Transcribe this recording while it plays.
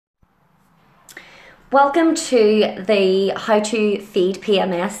Welcome to the How to Feed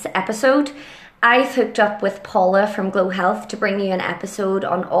PMS episode. I've hooked up with Paula from Glow Health to bring you an episode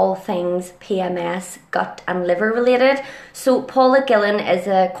on all things PMS, gut and liver related. So Paula Gillen is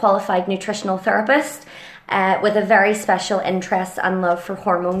a qualified nutritional therapist with a very special interest and love for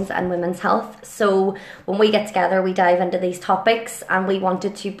hormones and women's health. So when we get together, we dive into these topics, and we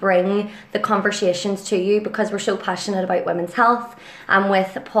wanted to bring the conversations to you because we're so passionate about women's health. And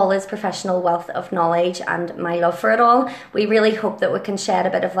with Paula's professional wealth of knowledge and my love for it all, we really hope that we can shed a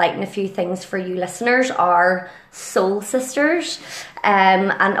bit of light on a few things for you listeners, our soul sisters,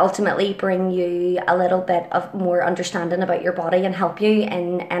 and ultimately bring you a little bit of more understanding about your body and help you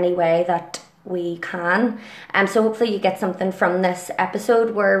in any way that we can. So hopefully you get something from this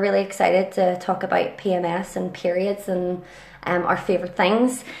episode. We're really excited to talk about PMS and periods and our favourite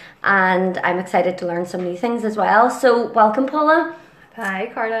things, and I'm excited to learn some new things as well. So welcome, Paula. Hi,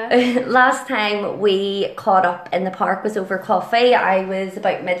 Carla. Last time we caught up in the park was over coffee. I was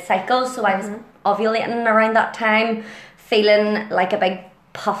about mid-cycle, so I was ovulating around that time, feeling like a big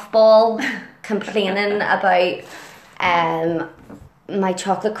puffball, complaining about my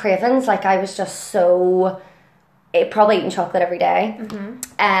chocolate cravings. Like, I was just so probably eating chocolate every day.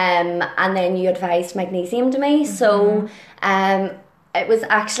 And then you advised magnesium to me. So it was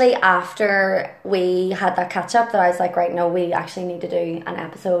actually after we had that catch up that I was like, right, no, we actually need to do an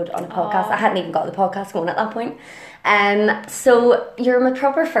episode on a podcast. I hadn't even got the podcast going at that point. So you're my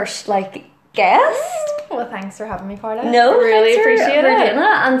proper first guest. Well, thanks for having me, Carla. No, really appreciate it. Doing it.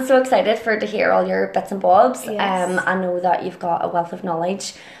 I'm so excited to hear all your bits and bobs. Yes. I know that you've got a wealth of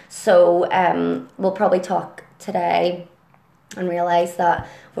knowledge. So we'll probably talk today and realise that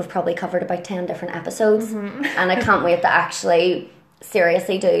we've probably covered about 10 different episodes. And I can't wait to actually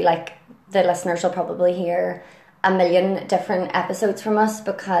seriously do, the listeners will probably hear a million different episodes from us,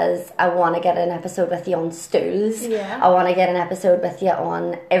 because I want to get an episode with you on stools. Yeah. I want to get an episode with you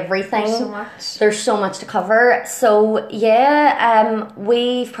on everything. There's so much to cover. So yeah,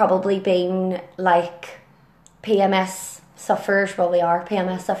 we've probably been PMS sufferers. Well, we are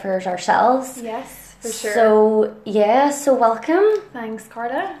PMS sufferers ourselves. Yes, for sure. So yeah, so welcome. Thanks,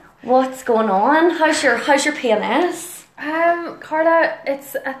 Carla. What's going on? How's your PMS? Carla,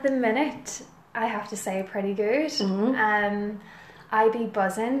 it's at the minute, I have to say, pretty good. I be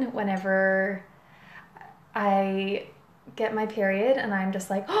buzzing whenever I get my period, and I'm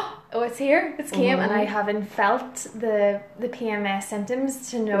just like, oh, it's here, it's came, and I haven't felt the PMS symptoms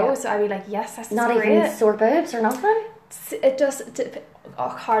to know. Yeah. So I be like, yes, that's not great. Even sore boobs or nothing. It just,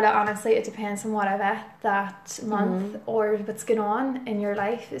 Carla, honestly, it depends on what I've ate that month or what's going on in your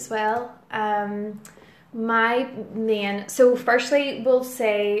life as well. My main, so firstly we'll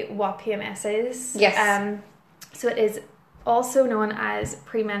say what PMS is. Yes. So it is also known as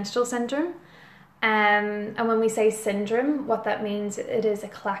premenstrual syndrome. And when we say syndrome, what that means, it is a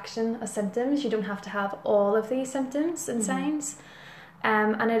collection of symptoms. You don't have to have all of these symptoms and signs.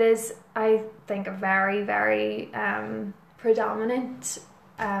 And it is, I think, a very, very predominant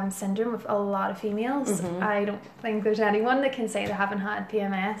syndrome with a lot of females. I don't think there's anyone that can say they haven't had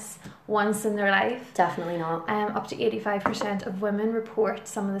PMS once in their life. Definitely not. Up to 85% of women report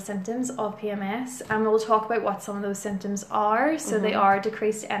some of the symptoms of PMS, and we'll talk about what some of those symptoms are. So they are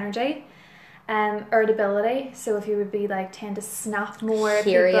decreased energy, irritability. So if you would be tend to snap more,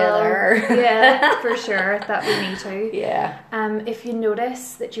 yeah, for sure, that would me too. Yeah. If you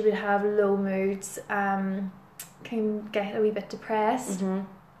notice that you would have low moods, can get a wee bit depressed,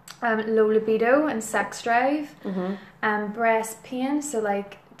 low libido and sex drive, breast pain, so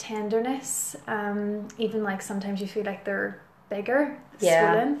tenderness, even sometimes you feel like they're bigger,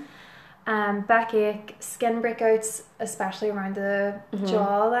 swollen, backache, skin breakouts, especially around the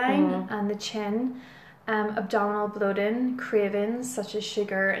jawline and the chin, abdominal bloating, cravings such as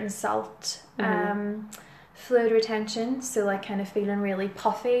sugar and salt, fluid retention, so kind of feeling really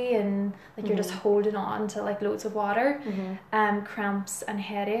puffy and you're just holding on to loads of water, cramps and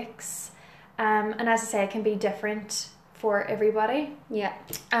headaches, and as I say, it can be different for everybody. Yeah.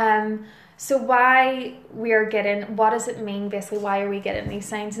 So what does it mean basically? Why are we getting these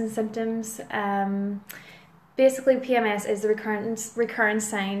signs and symptoms? Basically, PMS is the recurrent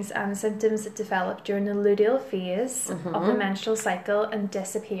signs and symptoms that develop during the luteal phase of the menstrual cycle and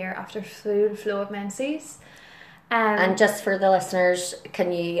disappear after fluid flow of menses. And just for the listeners,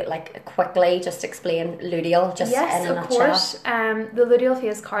 can you quickly just explain luteal, just in a nutshell? Yes, of course. The luteal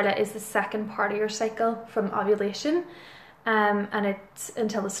phase, Carla, is the second part of your cycle from ovulation. And it's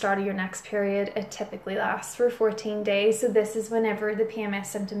until the start of your next period. It typically lasts for 14 days. So this is whenever the PMS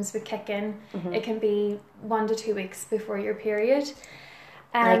symptoms would kick in. It can be 1 to 2 weeks before your period.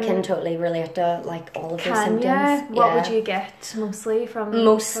 I can totally relate to like all of those Can symptoms. ya? What would you get mostly from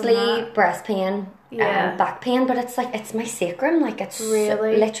that? Breast pain, back pain, but it's like it's my sacrum, like it's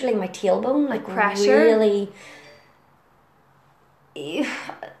Really? literally my tailbone, like pressure? really.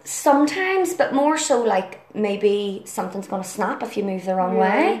 Sometimes, but more so like maybe something's gonna snap if you move the wrong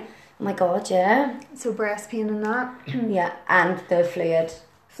way. Oh my god, yeah. So breast pain and that. Yeah, and the fluid.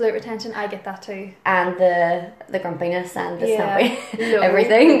 Fluid retention, I get that too. And the grumpiness and the snappy. Low,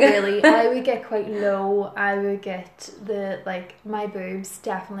 everything. Really, I would get quite low. I would get my boobs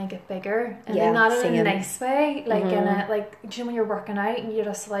definitely get bigger, and then not in a nice way, like in a like you know when you're working out and you're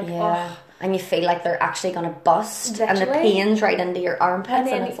just like and you feel like they're actually gonna bust, literally. And the pain's right into your armpits, and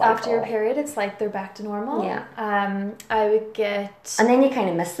then it's like, after your period, it's like they're back to normal. Yeah. I would get, and then you kind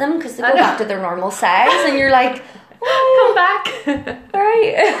of miss them because they go back to their normal size, and you're like. Come back.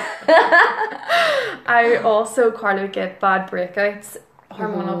 Right. I also, Carla, would get bad breakouts.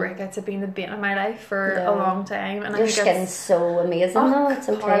 Hormonal breakouts have been the bane of my life for a long time. And your skin's so amazing though. It's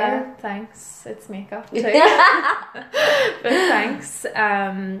okay. Carla, thanks. It's makeup too. But thanks.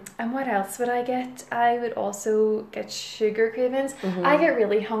 And what else would I get? I would also get sugar cravings. I get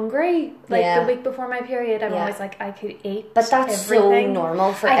really hungry. Like the week before my period, I'm always like, I could eat. But that's everything. so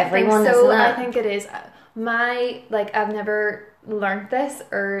normal for everyone, think so. Isn't it? I think it is. I've never learned this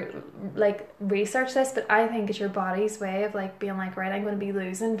or like researched this, but I think it's your body's way of like being like, right, I'm going to be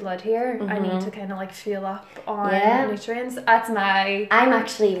losing blood here. I need to kind of like fuel up on nutrients. That's my I'm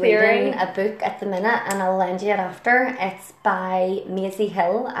actually theory. reading a book at the minute, and I'll lend you it after. It's by Maisie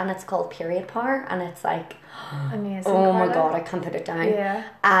Hill, and it's called Period Power, and it's like amazing. Oh my god, I can't put it down. Yeah.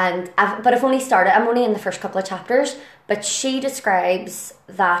 And I've only started. I'm only in the first couple of chapters, but she describes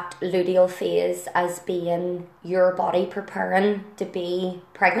that luteal phase as being your body preparing to be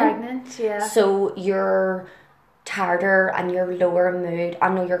pregnant. Yeah. So you're tireder and you're lower in mood. I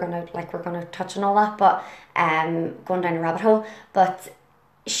know we're gonna touch on all that, but going down a rabbit hole. But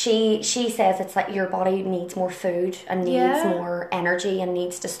she says it's like your body needs more food and needs more energy and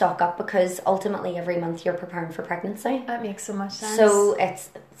needs to stock up because ultimately every month you're preparing for pregnancy. That makes so much sense. So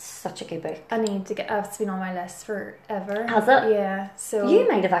it's such a good book. I need to get. It's been on my list forever. Has it? Yeah. So you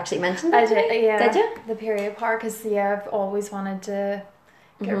might have actually mentioned it. I did. Yeah. Did you? The period part, because I've always wanted to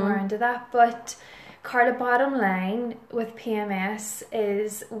get around to that, but. Carla, bottom line with PMS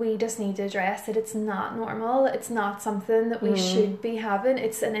is we just need to address that it's not normal. It's not something that we should be having.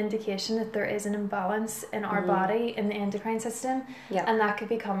 It's an indication that there is an imbalance in our body, in the endocrine system. Yeah. And that could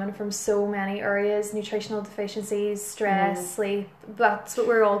be coming from so many areas, nutritional deficiencies, stress, sleep. That's what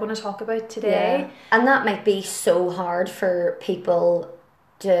we're all going to talk about today. Yeah. And that might be so hard for people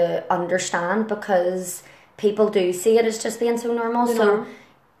to understand because people do see it as just being so normal. So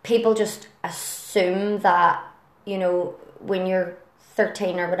people just assume that, you know, when you're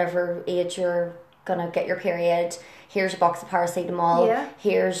 13 or whatever age you're gonna get your period, here's a box of paracetamol,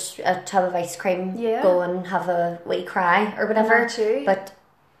 here's a tub of ice cream, go and have a wee cry or whatever. But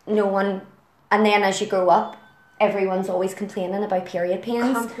no one, and then as you grow up, everyone's always complaining about period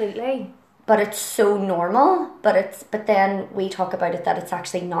pains. Completely. But it's so normal, but then we talk about it that it's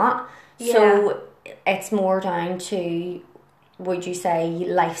actually not. So it's more down to, would you say,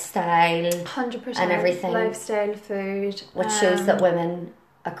 lifestyle 100% and everything, lifestyle, food, which shows that women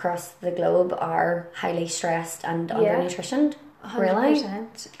across the globe are highly stressed and undernutritioned.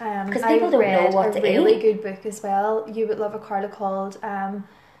 100%. Because people don't know what to eat. A really good book as well. You would love a Carla called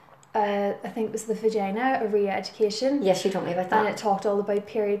I think it was The Vagina, a Re-Education. Yes, you told me about that. And it talked all about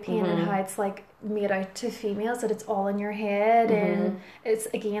period pain and how it's like made out to females, that it's all in your head and it's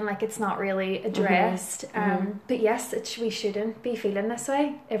again like it's not really addressed. But yes, we shouldn't be feeling this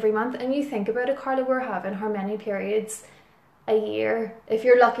way every month. And you think about it, Carla, we're having how many periods a year? If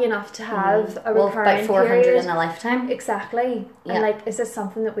you're lucky enough to have a recurring about 400 period, in a lifetime. Exactly. And like, is this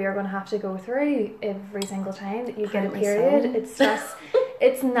something that we are going to have to go through every single time that you get a period? So. It's just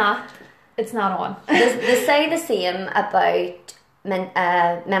it's not on. They say the same about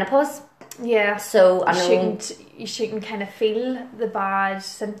menopause. Yeah. So I know you shouldn't kind of feel the bad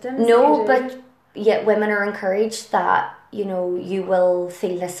symptoms. No, but yet women are encouraged that, you know, you will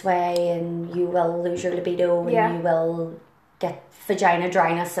feel this way and you will lose your libido and you will get vagina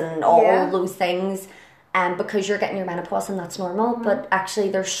dryness and all those things, and because you're getting your menopause and that's normal. But actually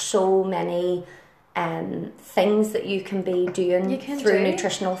there's so many things that you can be doing through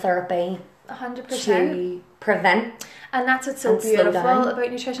nutritional therapy 100% to prevent. And that's what's so beautiful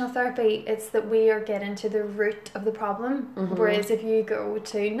about nutritional therapy. It's that we are getting to the root of the problem. Whereas if you go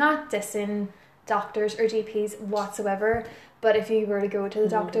to, not dissing doctors or GPs whatsoever, But if you were to go to the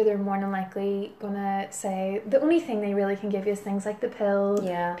doctor, they're more than likely gonna say the only thing they really can give you is things like the pill,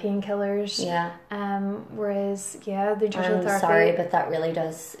 painkillers. Yeah. Whereas the nutritional therapy. I'm sorry, but that really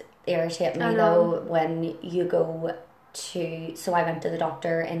does irritate me though when you go to. So I went to the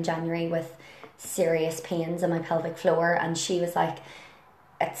doctor in January with serious pains in my pelvic floor, and she was like,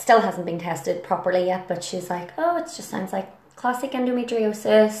 it still hasn't been tested properly yet, but she's like, oh, it just sounds like classic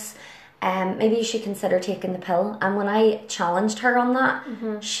endometriosis. Maybe you should consider taking the pill. And when I challenged her on that,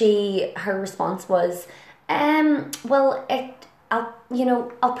 her response was, well,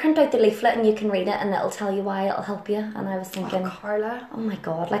 I'll print out the leaflet and you can read it and it'll tell you why, it'll help you. And I was thinking, Carla, oh my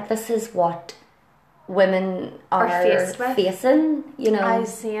God, like this is what women are facing,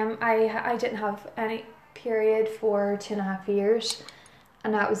 I didn't have any period for 2.5 years,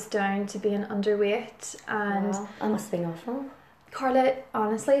 and that was down to being underweight. And that must have been awful. Carla,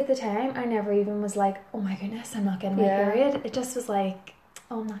 honestly, at the time, I never even was like, oh my goodness, I'm not getting my period. It just was like,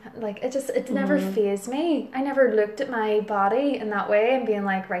 oh my God, like it never fazed me. I never looked at my body in that way and being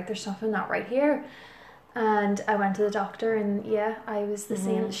like, right, there's something not right here. And I went to the doctor, and I was the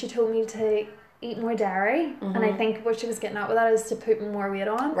same. She told me to eat more dairy, and I think what she was getting at with that is to put more weight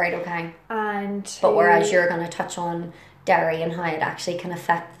on. Right, okay. But whereas you're going to touch on dairy and how it actually can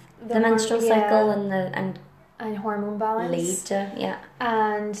affect the menstrual cycle and hormone balance. Lead to,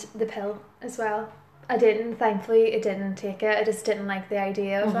 and the pill as well. Thankfully it didn't take it. I just didn't like the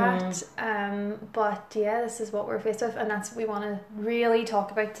idea of that. But this is what we're faced with, and that's what we want to really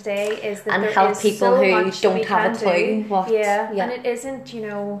talk about today, is that there help is people so who much don't have a clue and it isn't,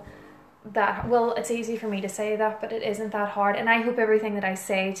 that, well, it's easy for me to say that, but it isn't that hard. And I hope everything that I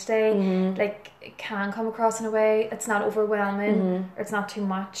say today it can come across in a way it's not overwhelming or it's not too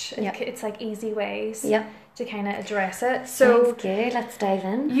much. It's like easy ways to kind of address it. So sounds good. Let's dive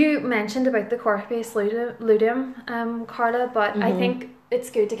in. You mentioned about the corpus luteum, Carla, but I think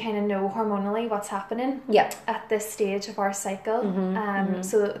it's good to kind of know hormonally what's happening at this stage of our cycle.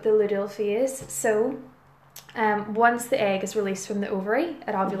 So the luteal phase. So once the egg is released from the ovary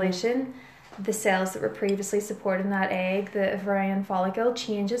at ovulation, the cells that were previously supporting that egg, the ovarian follicle,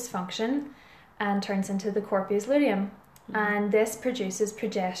 changes function and turns into the corpus luteum. And this produces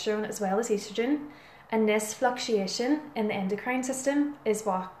progesterone as well as estrogen. And this fluctuation in the endocrine system is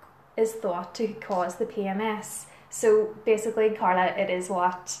what is thought to cause the PMS. So basically, Carla,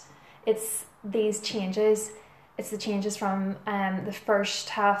 it's these changes. It's the changes from the first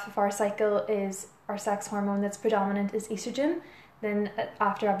half of our cycle is our sex hormone that's predominant is estrogen. Then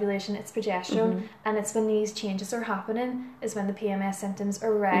after ovulation, it's progesterone. And it's when these changes are happening is when the PMS symptoms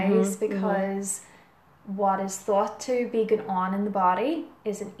arise, because what is thought to be going on in the body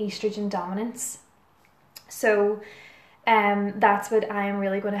is an estrogen dominance. So that's what I am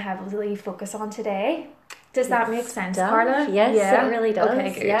really going to heavily focus on today. Does that make sense, Carla? Yes, it really does.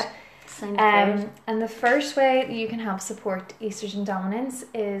 Okay, good. Yep. And the first way that you can help support estrogen dominance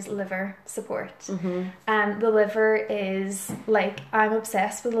is liver support. The liver is like, I'm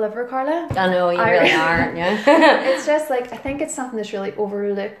obsessed with the liver, Carla. I know, you really are, aren't you? It's just like, I think it's something that's really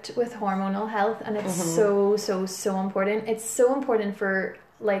overlooked with hormonal health, and it's so important. It's so important for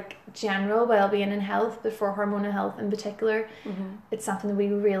like general well-being and health, but for hormonal health in particular, it's something that we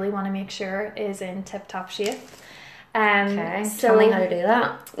really want to make sure is in tip-top shape. Okay, tell me how to do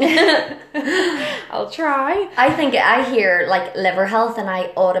that. I'll try. I hear like liver health and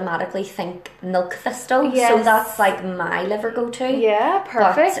I automatically think milk thistle. Yes. So that's like my liver go-to. Yeah,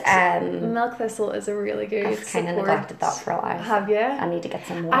 perfect. But, milk thistle is a really good I've kind of neglected that for a while. Have you? I need to get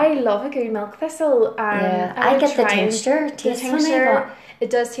some more. I love a good milk thistle. I get the tincture. It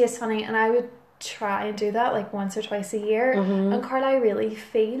does taste funny, and I would try and do that like once or twice a year. And Carla, I really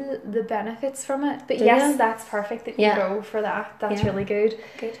feel the benefits from it. But that's perfect that you go for that. That's really good.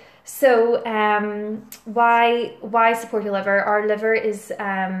 Good. So why support your liver? Our liver is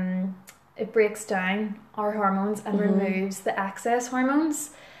it breaks down our hormones and removes the excess hormones.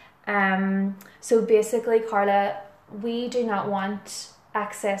 So basically, Carla, we do not want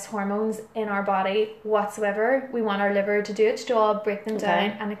excess hormones in our body whatsoever. We want our liver to do its job, break them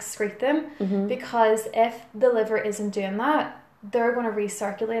down and excrete them, because if the liver isn't doing that, they're going to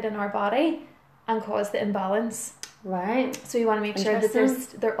recirculate in our body and cause the imbalance. Right. So you want to make sure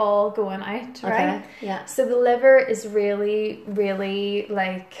that they're all going out, right? Okay. Yeah. So the liver is really, really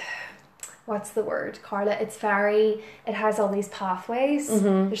like, what's the word, Carla? It has all these pathways.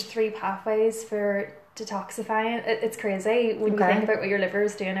 There's 3 pathways for detoxifying. It's crazy when you think about what your liver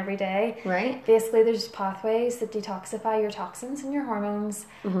is doing every day. Right. Basically, there's pathways that detoxify your toxins and your hormones,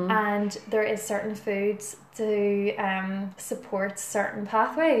 and there is certain foods to support certain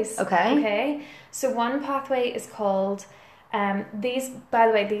pathways. Okay. So one pathway is called These, by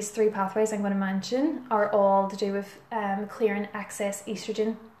the way, these 3 pathways I'm going to mention are all to do with clearing excess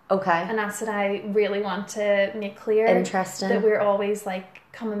estrogen. Okay. And that's what I really want to make clear. Interesting. That we're always like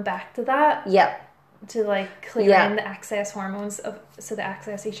coming back to that. Yep. To like clear in the excess hormones so the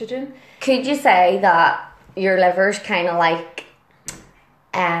excess estrogen. Could you say that your liver's kind of like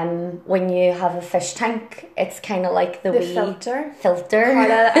when you have a fish tank, it's kind of like the wee filter.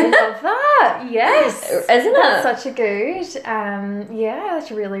 Carla, I love that. Yes, isn't it? Such a good. Yeah,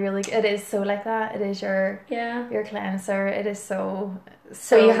 that's really, really good. It is so like that. It is your cleanser. It is so.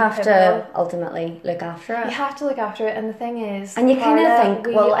 So you have to ultimately look after it. You have to look after it, and the thing is, and you kind of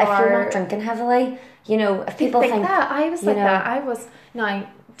think, well, if you're not drinking heavily, you know, if people think that, I was like that. I was now.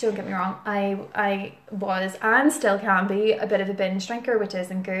 Don't get me wrong, I was and still can be a bit of a binge drinker, which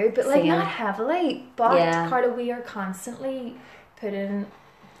isn't good, but like not heavily. But Carla, we're constantly putting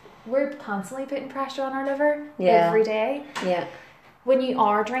pressure on our liver every day. Yeah. When you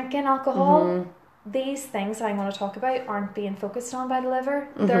are drinking alcohol, these things that I'm going to talk about aren't being focused on by the liver.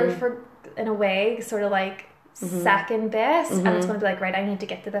 They're for, in a way, sort of like second best, and it's going to be like, right, I need to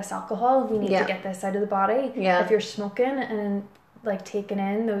get to this alcohol. We need to get this out of the body. Yeah. If you're smoking and like taking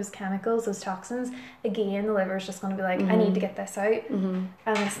in those chemicals, those toxins, again the liver is just going to be like, I need to get this out, and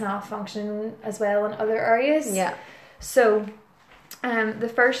it's not functioning as well in other areas. So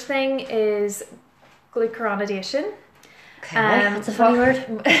the first thing is glucuronidation. Okay, that's a funny word.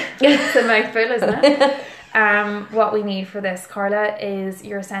 It's a mouthful, isn't it? What we need for this, Carla, is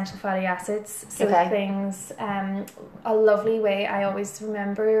your essential fatty acids. So things, a lovely way I always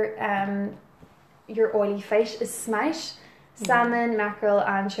remember your oily fish is smash. Salmon, mackerel,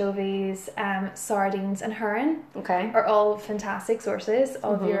 anchovies, sardines and herring are all fantastic sources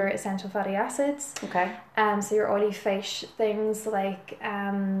of your essential fatty acids. So your oily fish, things like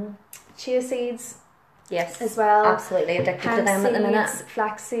chia seeds, as well. Absolutely addicted to them at the minute.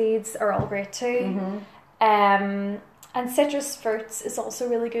 Flax seeds are all great too. And citrus fruits is also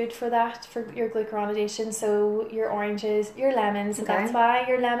really good for that, for your glucuronidation. So your oranges, your lemons, and that's why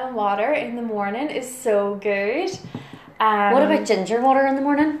your lemon water in the morning is so good. What about ginger water in the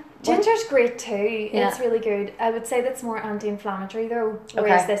morning? Ginger's great too. It's really good. I would say that's more anti-inflammatory though,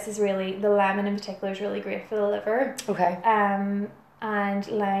 whereas this is really, the lemon in particular is really great for the liver. And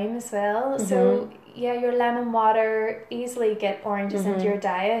lime as well. So yeah, your lemon water, easily get oranges into your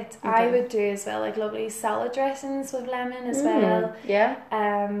diet. I would do as well like lovely salad dressings with lemon as well.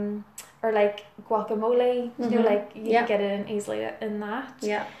 Or like guacamole, you know, like you can get it in easily in that.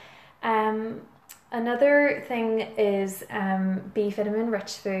 Another thing is B vitamin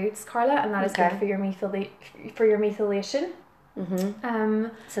rich foods, Carla, and that is good for your methylation.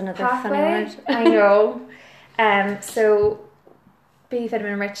 It's another pathway. funny word. I know. So B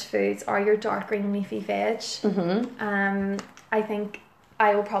vitamin rich foods are your dark green leafy veg. I think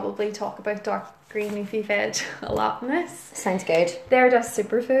I will probably talk about dark green leafy veg a lot in this. Sounds good. They're just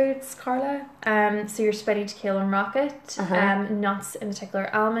superfoods, Carla. So your spinach, kale and rocket, nuts, in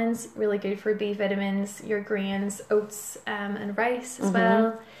particular almonds, really good for B vitamins. Your grains, oats and rice as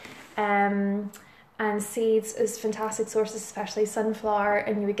well. And seeds is fantastic sources, especially sunflower,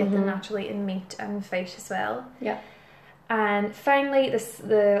 and you would get them naturally in meat and fish as well. And finally,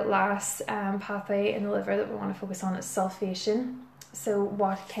 the last pathway in the liver that we want to focus on is sulfation. So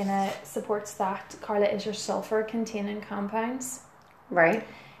what kind of supports that, Carla, is your sulfur containing compounds. Right.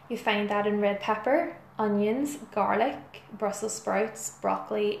 You find that in red pepper, onions, garlic, Brussels sprouts,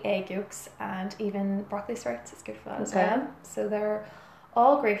 broccoli, egg yolks, and even broccoli sprouts. It's good for that as well. So they're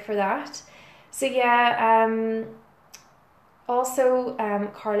all great for that. So yeah, also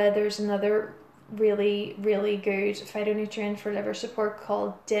Carla, there's another really, really good phytonutrient for liver support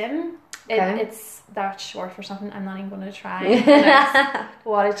called DIM. It's that short for something I'm not even going to try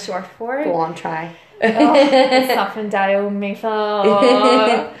what it's short for. Go on, try. It's something dimethyl.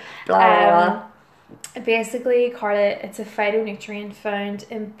 Blah. Basically, Carla, it's a phytonutrient found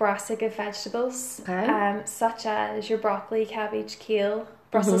in brassica vegetables, such as your broccoli, cabbage, kale,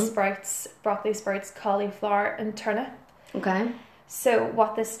 Brussels sprouts, broccoli sprouts, cauliflower, and turnip. So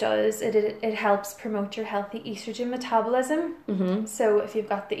what this does, it helps promote your healthy estrogen metabolism. So if you've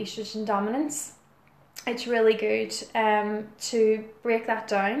got the estrogen dominance, it's really good to break that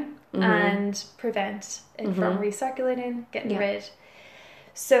down and prevent it from recirculating, getting rid.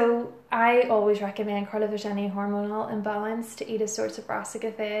 So I always recommend, Carla, if there's any hormonal imbalance, to eat a sort of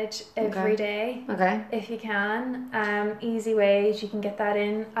brassica veg every day. If you can. Easy ways you can get that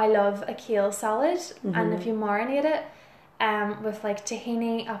in. I love a kale salad, and if you marinate it with like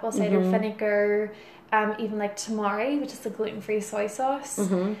tahini, apple cider vinegar, even like tamari, which is the gluten-free soy sauce,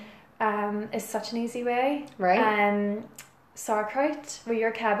 is such an easy way. sauerkraut with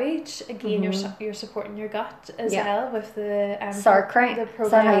your cabbage. Again, you're supporting your gut as well with the sauerkraut. the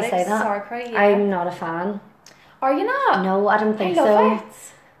Is that how you probiotics. say that? Sauerkraut, yeah. I'm not a fan. Are you not? No, I don't think I so. love it.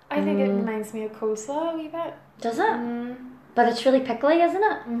 I think it reminds me of coleslaw a wee bit. Does it? But it's really pickly, isn't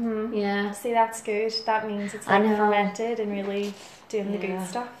it? Yeah. See, that's good. That means it's like fermented and really doing the good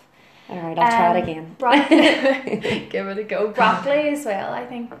stuff. Alright, I'll try it again. Broccoli. Give it a go. Broccoli as well, I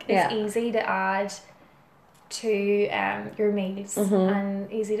think, is easy to add to your meals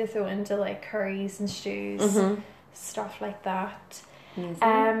and easy to throw into like curries and stews, stuff like that.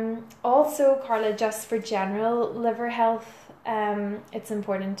 Also, Carla, just for general liver health, it's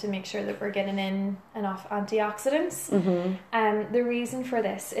important to make sure that we're getting in enough antioxidants. The reason for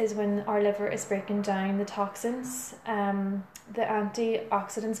this is when our liver is breaking down the toxins, the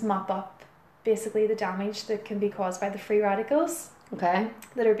antioxidants mop up basically the damage that can be caused by the free radicals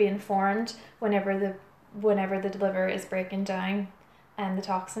that are being formed whenever the liver is breaking down the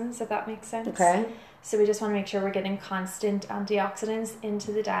toxins, if that makes sense. So we just want to make sure we're getting constant antioxidants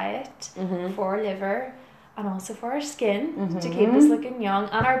into the diet for our liver and also for our skin to keep us looking young,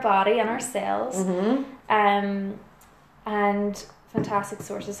 and our body and our cells. And fantastic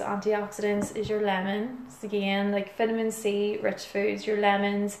sources of antioxidants is your lemons. Again, like vitamin C rich foods, your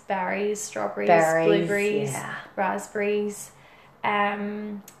lemons, berries, strawberries, blueberries, raspberries.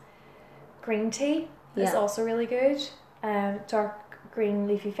 Green tea is also really good. Dark green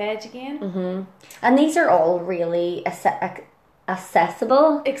leafy veg again. And these are all really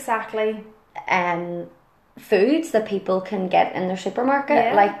accessible. Exactly. Foods that people can get in their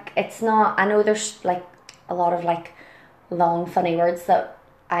supermarket. Like, it's not, I know there's like a lot of like long funny words that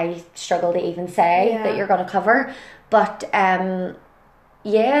I struggle to even say that you're going to cover, but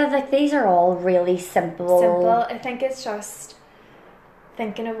like these are all really simple. I think it's just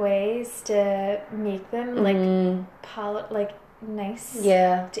thinking of ways to make them like nice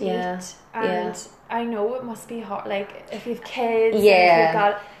to eat. And I know it must be hard, like if you've kids, if you've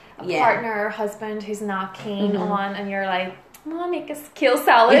got a partner or husband who's not keen on, and you're like, I'll make a kale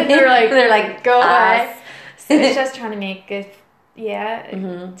salad, they're like go away. So it's just trying to make it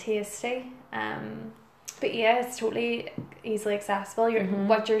tasty. But it's totally easily accessible.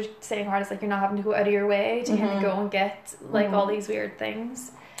 What you're saying hard is like you're not having to go out of your way to kind of go and get like all these weird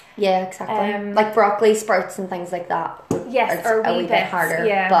things. Yeah, exactly. Like broccoli sprouts and things like that. Yes, or a wee bit harder.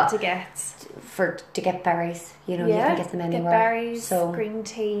 But to get berries, you can get them anywhere. Get berries, green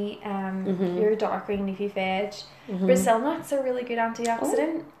tea, your dark green leafy veg. Brazil nuts are really good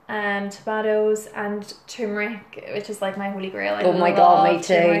antioxidant. Tomatoes and turmeric, which is like my holy grail. I my god, me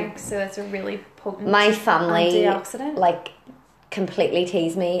too. Turmeric, so it's a really potent my family antioxidant. Like completely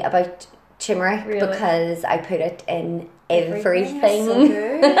tease me about turmeric because I put it in everything. So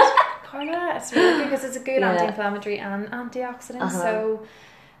good. Carla, it's really good because it's a good anti-inflammatory and antioxidant. So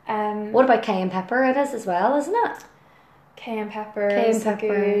what about cayenne pepper? It is as well, isn't it? Cayenne pepper is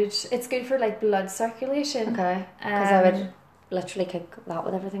good. It's good for like blood circulation. Okay, because I would literally cook that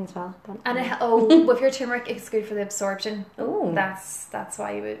with everything as well. But, and with your turmeric, it's good for the absorption. Oh, that's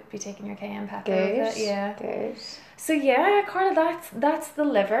why you would be taking your cayenne pepper. Good. With it. Good. So Carla, that's the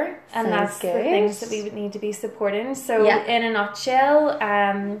liver, and that's the things that we would need to be supporting. So in a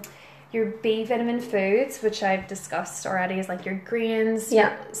nutshell, your B vitamin foods, which I've discussed already, is like your greens.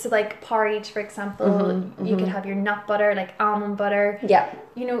 So like porridge, for example, you could have your nut butter, like almond butter.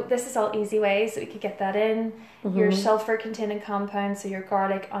 This is all easy ways that we could get that in. Your sulfur containing compounds, so your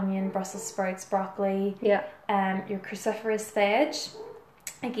garlic, onion, Brussels sprouts, broccoli. Your cruciferous veg,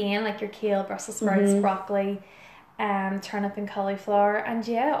 again, like your kale, Brussels sprouts, broccoli. Turnip and cauliflower, and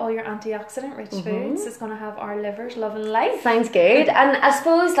all your antioxidant rich foods is going to have our livers loving life. Sounds good. And I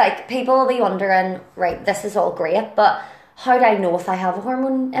suppose like people will be wondering, right, this is all great, but how do I know if I have a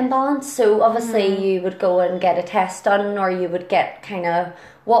hormone imbalance? So obviously you would go and get a test done, or you would get kind of,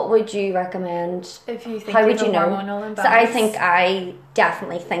 what would you recommend? If you think how would you know? Hormonal imbalance. So I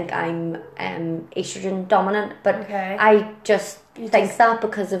definitely think I'm estrogen dominant, but I just think that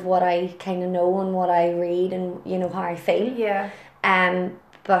because of what I kind of know and what I read and how I feel.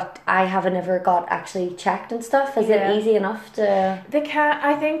 But I haven't ever got actually checked and stuff. Is it easy enough to?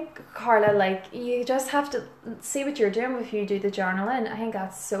 I think, Carla, like you just have to see what you're doing. If you do the journaling, I think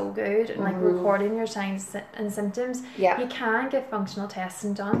that's so good, and like recording your signs and symptoms. You can get functional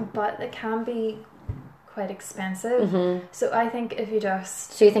testing done, but it can be quite expensive. So I think if you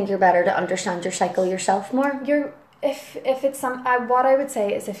just... So you think you're better to understand your cycle yourself more? If it's some, what I would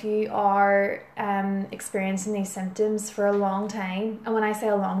say is if you are experiencing these symptoms for a long time, and when I say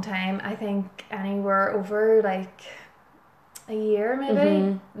a long time, I think anywhere over like a year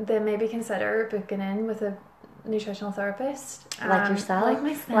maybe, then maybe consider booking in with a nutritional therapist. Like yourself? Like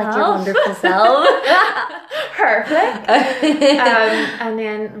myself. Like your wonderful self. Perfect. And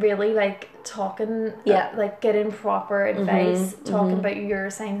then really like talking, like getting proper advice, talking about your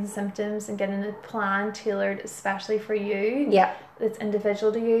signs and symptoms and getting a plan tailored especially for you. Yeah. That's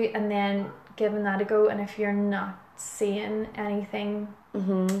individual to you, and then giving that a go. And if you're not seeing anything,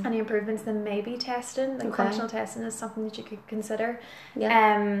 any improvements, then maybe testing, like functional testing is something that you could consider.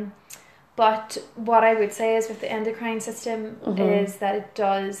 Yeah. But what I would say is with the endocrine system is that it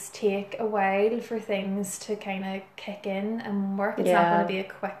does take a while for things to kind of kick in and work. It's not going to be a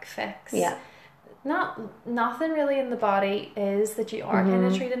quick fix. Yeah. Nothing really in the body is that you are kind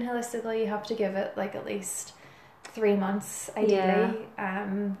of treating holistically. You have to give it like at least 3 months ideally,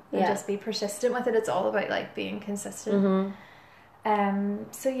 and just be persistent with it. It's all about like being consistent.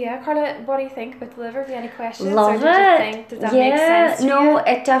 So yeah, Carla, what do you think about the liver? Have you any questions? Love or did you think, does that make sense to no, you?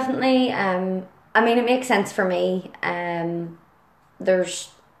 it definitely, I mean, it makes sense for me.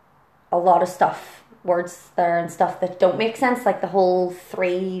 There's a lot of words there and stuff that don't make sense, like the whole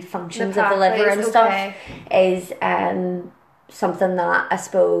 3 functions of the liver and stuff is something that I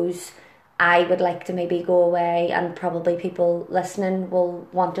suppose I would like to maybe go away, and probably people listening will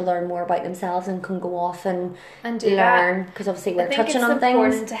want to learn more about themselves and can go off and learn, because obviously we're touching on things. I think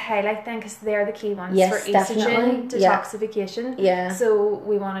it's important to highlight them because they're the key ones for estrogen detoxification. Yeah. So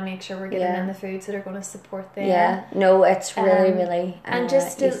we want to make sure we're getting in the foods that are going to support them. Yeah. No, it's really, really and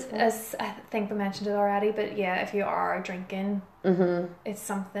just as I think we mentioned it already, but yeah, if you are drinking, it's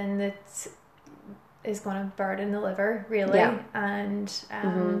something that is going to burden the liver really, and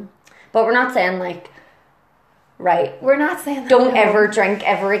but we're not saying like, right, we're not saying that don't ever drink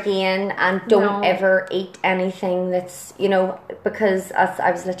ever again, and don't ever eat anything that's, you know, because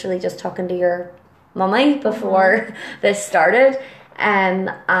I was literally just talking to your mummy before this started,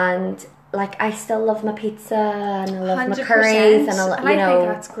 and like I still love my pizza and I love my curries, and I think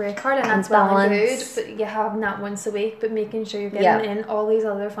that's great, Carla, and that's well and good, but you have that once a week, but making sure you're getting in all these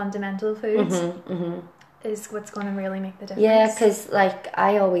other fundamental foods is what's going to really make the difference. Yeah, because like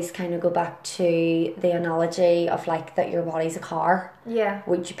I always kind of go back to the analogy of like that your body's a car. Yeah.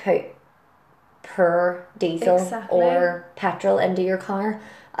 Would you put pure diesel or petrol into your car?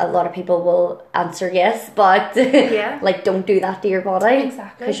 A lot of people will answer yes, but like don't do that to your body.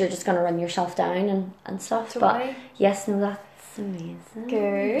 Exactly. Because you're just going to run yourself down and stuff. Totally. But yes, no, that's amazing.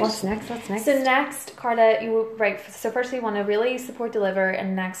 Good. What's next? So next, Carla, so first we want to really support the liver,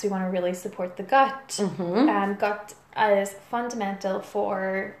 and next we want to really support the gut. Gut is fundamental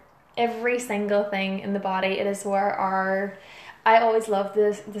for every single thing in the body. It is where I always love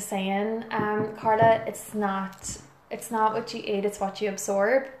the saying, Carla, it's not what you eat, it's what you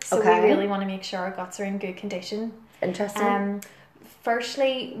absorb. So we really want to make sure our guts are in good condition. Interesting.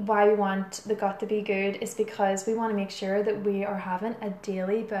 Firstly, why we want the gut to be good is because we want to make sure that we are having a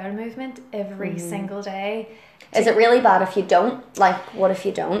daily bowel movement every single day. Is it really bad if you don't? Like, what if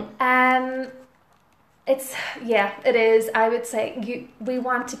you don't? It is. I would say we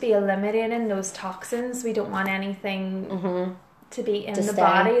want to be eliminating those toxins. We don't want anything to be in the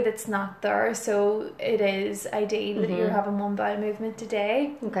body that's not there. So it is ideal that you're having one bowel movement a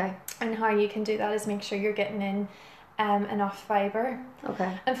day. Okay. And how you can do that is make sure you're getting in enough fibre.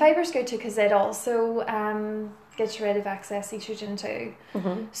 Okay. And fibre is good too because it also gets rid of excess estrogen too.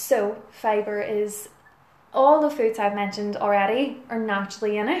 So fibre is, all the foods I've mentioned already are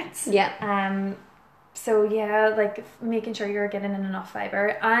naturally in it. Yeah. So yeah, like making sure you're getting in enough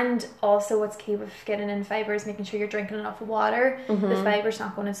fibre, and also what's key with getting in fibre is making sure you're drinking enough water. The fibre's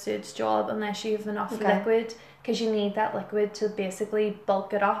not going to do its job unless you have enough liquid, because you need that liquid to basically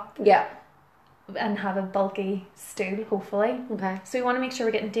bulk it up. Yeah. And have a bulky stool, hopefully. Okay. So we want to make sure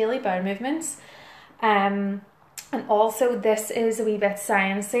we're getting daily bowel movements. And also this is a wee bit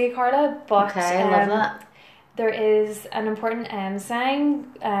sciencey, Carla, but I love that. There is an important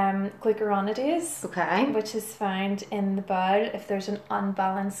enzyme, glucuronidase, which is found in the bowel if there's an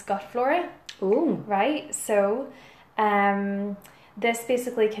unbalanced gut flora. Ooh. Right? So this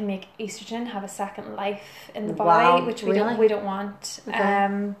basically can make estrogen have a second life in the body, which we don't want.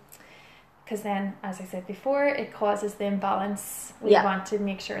 Because then, as I said before, it causes the imbalance. We want to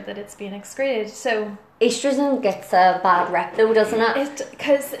make sure that it's being excreted. So estrogen gets a bad rep though, doesn't it?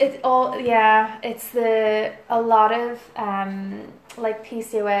 Because it's a lot of like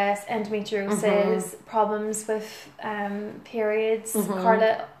PCOS, endometriosis, problems with periods.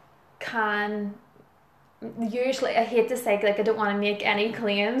 Carla can usually, I hate to say, like, I don't want to make any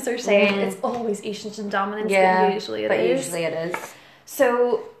claims or say it's always estrogen dominance, but usually it is.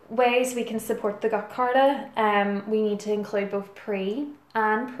 So ways we can support the gut, Carla, we need to include both pre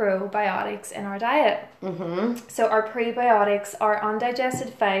and probiotics in our diet. So our prebiotics are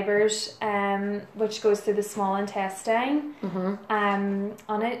undigested fibres, which goes through the small intestine,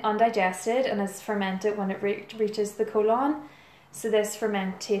 undigested, and is fermented when it reaches the colon. So this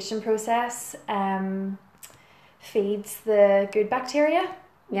fermentation process feeds the good bacteria.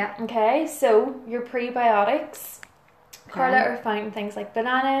 Yeah. Okay, so your prebiotics, Carla, are found in things like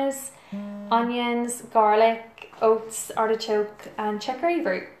bananas, onions, garlic, oats, artichoke, and chicory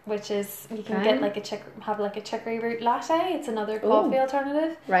root, which is, you can get like a chicory root latte. It's another coffee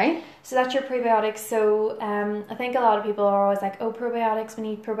alternative. Right. So that's your prebiotics. So I think a lot of people are always like, oh, probiotics, we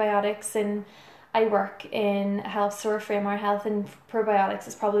need probiotics. And I work in a health store, Framework Health, and probiotics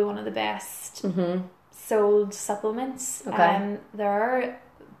is probably one of the best sold supplements. Okay.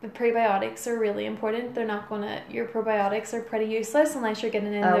 The prebiotics are really important. They're not your probiotics are pretty useless unless you're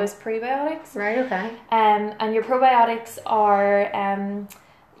getting in those prebiotics. Right, okay. And your probiotics are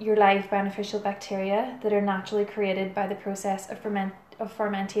your live beneficial bacteria that are naturally created by the process of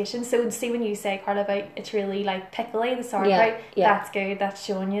fermentation. So see when you say, Carla, about it's really like pickly, the sauerkraut, that's good. That's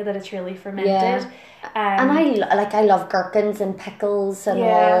showing you that it's really fermented. And I love gherkins and pickles and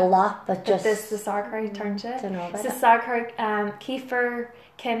all that, but just the sauerkraut turns it. Don't know about so it. Sauerkraut, kefir,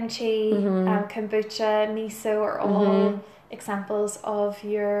 kimchi, kombucha, miso are all examples of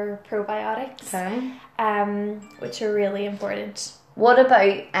your probiotics, which are really important. What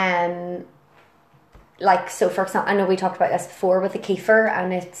about so for example, I know we talked about this before with the kefir,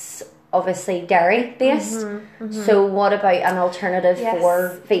 and it's obviously dairy based. So what about an alternative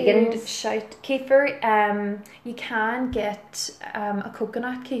for vegans? Good shout. Kefir, you can get a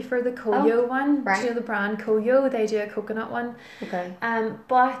coconut kefir, the Koyo one. Right. Do you know the brand Koyo? They do a coconut one. Okay.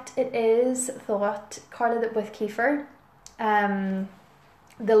 But it is thought, Carla, that with kefir, the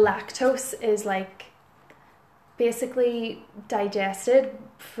lactose is like basically digested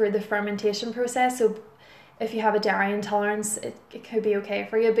for the fermentation process. So if you have a dairy intolerance, it could be okay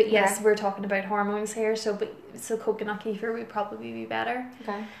for you. But yes, we're talking about hormones here. So coconut kefir would probably be better.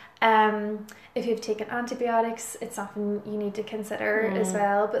 Okay. If you've taken antibiotics, it's something you need to consider as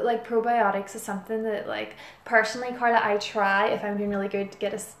well. But like probiotics is something that, like, personally, Carla, I try, if I'm doing really good, to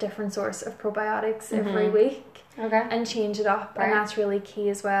get a different source of probiotics every week. Okay. And change it up. Right. And that's really key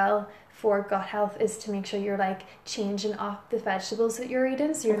as well for gut health, is to make sure you're like changing up the vegetables that you're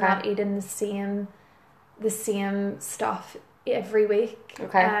eating, so you're not eating the same stuff every week.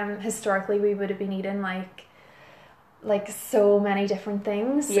 Okay. Historically, we would have been eating like so many different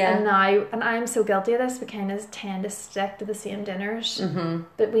things. Yeah. And I'm so guilty of this. We kind of tend to stick to the same dinners.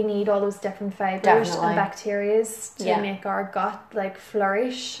 But we need all those different fibers and bacteria to make our gut like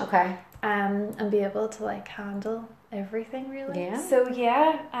flourish. Okay. And be able to like handle everything, really. Yeah. So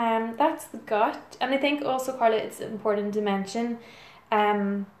that's the gut. And I think also, Carla, it's important to mention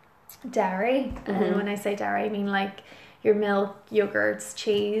dairy. And when I say dairy, I mean like your milk, yogurts,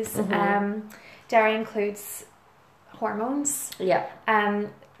 cheese. Dairy includes hormones,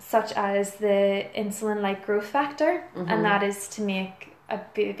 such as the insulin-like growth factor, and that is to make a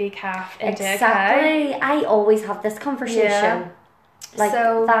baby calf into a cow. I always have this conversation. Like,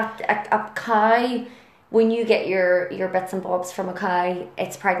 so, that a cow, when you get your bits and bobs from a cow,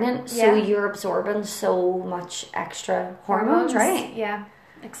 it's pregnant, so you're absorbing so much extra hormones, right? Yeah,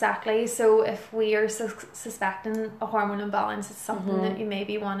 exactly. So if we are suspecting a hormone imbalance, it's something that you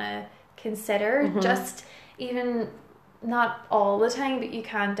maybe want to consider. Just even not all the time, but you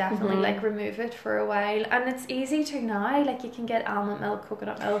can definitely like remove it for a while. And it's easy to now, like you can get almond milk,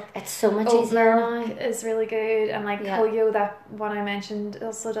 coconut milk. It's so much easier now. Is really good. And like Koyo, that one I mentioned,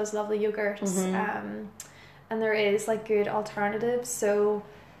 also does lovely yogurts. And there is like good alternatives, so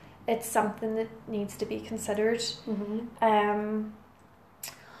it's something that needs to be considered.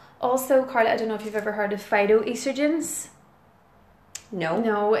 Also, Carla, I don't know if you've ever heard of phytoestrogens. No,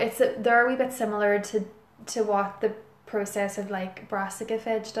 they're a wee bit similar to what the process of like brassica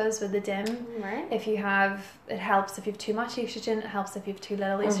veg does with the DIM. Right. It helps if you have too much estrogen, it helps if you have too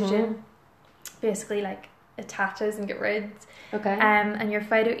little estrogen. Basically, like, attaches and get rid. Okay. And your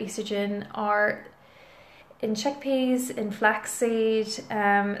phytoestrogen are in chickpeas, in flaxseed,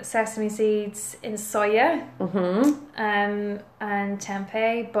 sesame seeds, in soya, and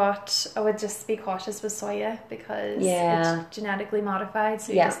tempeh. But I would just be cautious with soya because it's genetically modified,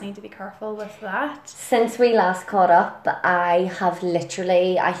 so you just need to be careful with that. Since we last caught up, I have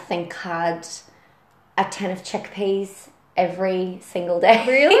literally, I think, had a tin of chickpeas every single day.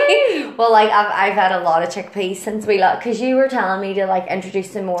 Really? Well, like I've had a lot of chickpeas since because you were telling me to like introduce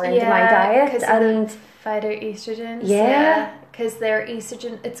them more into my diet, and phytoestrogens. Because their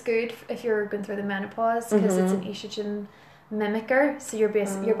estrogen, it's good if you're going through the menopause because it's an estrogen mimicker, so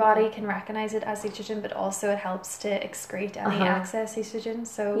your body can recognize it as estrogen, but also it helps to excrete any excess estrogen.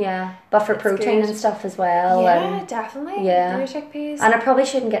 So yeah, but for protein good. And stuff as well. Yeah, and definitely. Yeah, your chickpeas. And I probably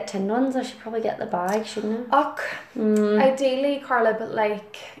shouldn't get tinned ones. I should probably get the bag, shouldn't I? Ideally, Carla, but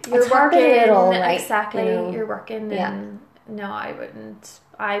like you're it's hard to do it all right, exactly. you know. You're working, and no, I wouldn't.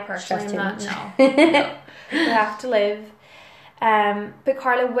 I personally am not. No, you have to live. But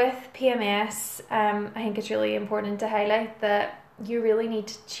Carla, with PMS, I think it's really important to highlight that you really need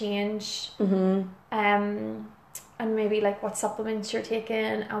to change, and maybe like what supplements you're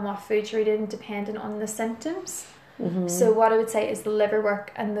taking and what foods you're eating, depending on the symptoms. So what I would say is the liver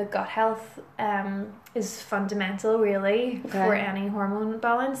work and the gut health is fundamental, really, for any hormone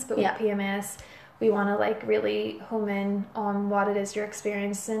balance. But with PMS, we want to like really home in on what it is you're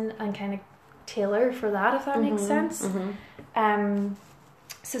experiencing and kind of tailor for that, if that makes sense.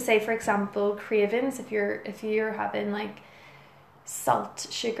 So say for example cravings, if you're having like salt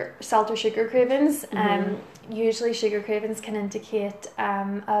or sugar cravings, usually sugar cravings can indicate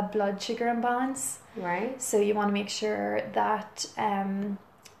a blood sugar imbalance, right? So you want to make sure that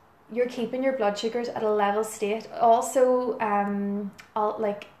you're keeping your blood sugars at a level state. Also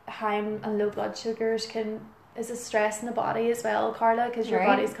like high and low blood sugars is a stress in the body as well, Carla, because your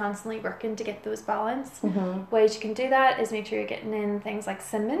body's constantly working to get those balanced. Ways you can do that is make sure you're getting in things like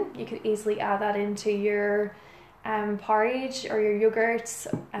cinnamon. You could easily add that into your porridge or your yogurts.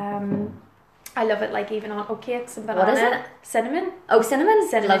 I love it, like even on oat cakes and banana. What is it? Cinnamon. Oh, cinnamon. Love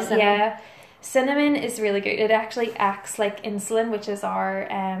cinnamon. Yeah, cinnamon is really good. It actually acts like insulin, which is our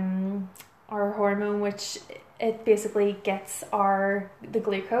hormone, which it basically gets the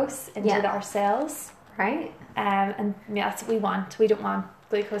glucose into our cells. Right. And that's what we want. We don't want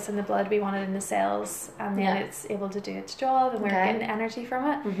glucose in the blood, we want it in the cells, and then it's able to do its job, and we're getting energy from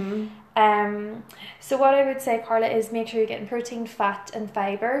it. So what I would say, Carla, is make sure you're getting protein, fat and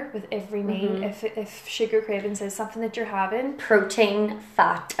fibre with every meal. If sugar cravings is something that you're having, protein,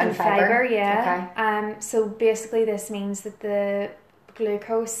 fat and fibre. So basically this means that the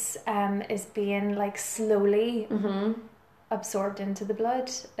glucose is being like slowly absorbed into the blood,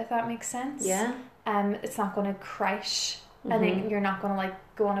 if that makes sense. It's not going to crash, and then you're not going to like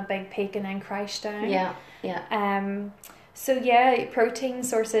go on a big peak and then crash down. So protein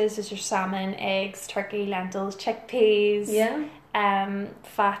sources is your salmon, eggs, turkey, lentils, chickpeas.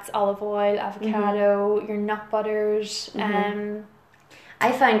 Fats, olive oil, avocado, your nut butters.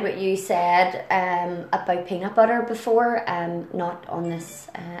 I found what you said about peanut butter before, not on this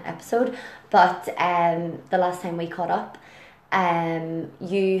episode, but the last time we caught up,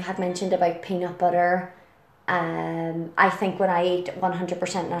 you had mentioned about peanut butter. I think when I eat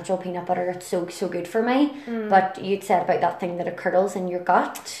 100% natural peanut butter, it's so good for me. But you'd said about that thing that it curdles in your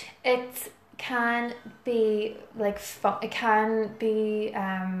gut. It can be like it can be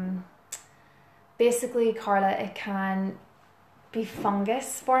basically, Carla, it can be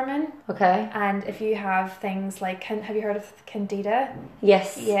fungus forming. And if you have things like, have you heard of candida?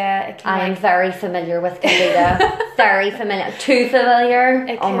 Yes. Yeah, it can I am very familiar with candida. Very familiar. Too familiar.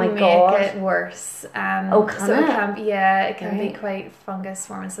 It oh can my make god. it worse. It can be quite fungus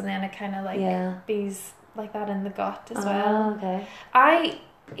forming. So then it kind of like bees like that in the gut as well. I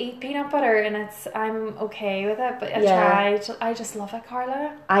eat peanut butter and I'm okay with it, but I just love it,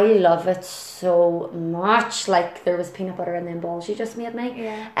 Carla. I love it so much. Like there was peanut butter in them balls you just made me.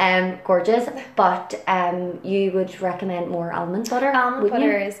 Gorgeous. But you would recommend more almond butter? Almond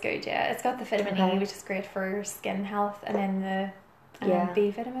butter is good. It's got the vitamin E, which is great for skin health, and then the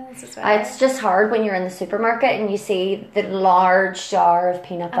B vitamins as well. It's just hard when you're in the supermarket and you see the large jar of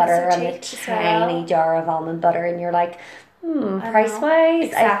peanut butter and the tiny jar of almond butter, and you're like, price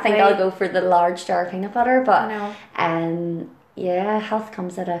wise, I think I'll go for the large jar of peanut butter, but health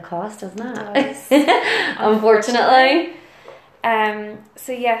comes at a cost, doesn't it? Unfortunately.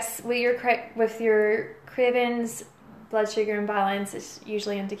 So yes, with your cravings, blood sugar imbalance is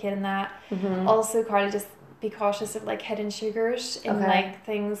usually indicating that. Also, Carla, just be cautious of like hidden sugars in like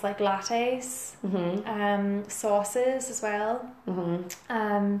things like lattes, sauces as well,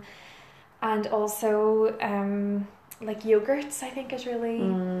 and also like yogurts, I think is really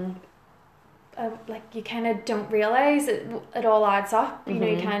like you kind of don't realize it all adds up. You know,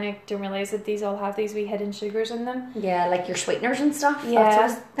 you kind of don't realize that these all have these wee hidden sugars in them. Like your sweeteners and stuff. That sort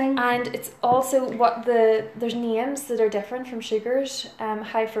of thing. And it's also there's names that are different from sugars.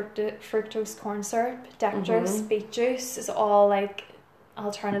 High fructose corn syrup, dextrose, beet juice is all like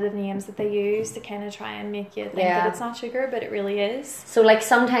alternative names that they use to kind of try and make you think that it's not sugar, but it really is. So like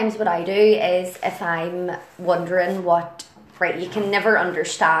sometimes what I do is, if I'm wondering what right, you can never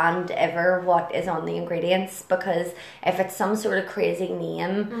understand ever what is on the ingredients, because if it's some sort of crazy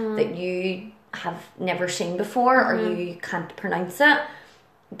name that you have never seen before or you can't pronounce it,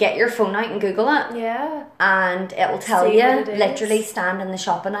 get your phone out and Google it. Yeah. And it'll tell See you, what it is. literally stand in the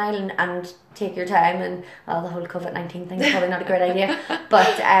shopping aisle and take your time. And the whole COVID-19 thing is probably not a great idea,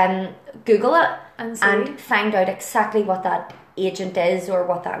 but Google it and find out exactly what that agent is or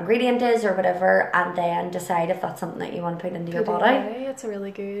what that ingredient is or whatever, and then decide if that's something that you want to put into your body. It's a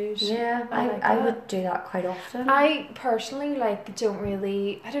really good. Yeah, I would do that quite often. I personally don't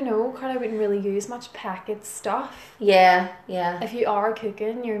really, I don't know, I wouldn't really use much packet stuff. Yeah. If you are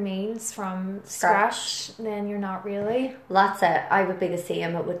cooking your meals from scratch, then you're not really. That's it. I would be the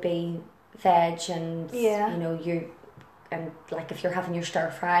same. It would be veg and and like if you're having your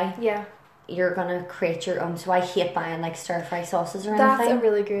stir fry. Yeah. You're gonna create your own. So I hate buying like stir fry sauces or anything. That's a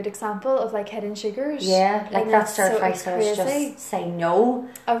really good example of like hidden sugars. Yeah, like that stir fry sauce. Just say no.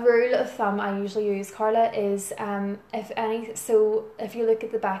 A rule of thumb I usually use, Carla, is if you look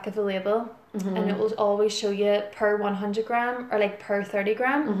at the back of the label, and it will always show you per 100 gram or like per 30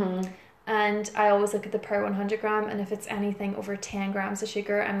 gram. And I always look at the per 100 gram, and if it's anything over 10 grams of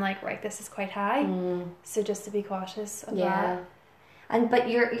sugar, I'm like, right, this is quite high. So just to be cautious of that. But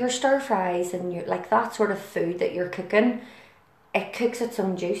your stir fries and your like that sort of food that you're cooking, it cooks its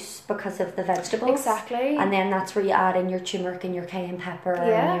own juice because of the vegetables. Exactly. And then that's where you add in your turmeric and your cayenne pepper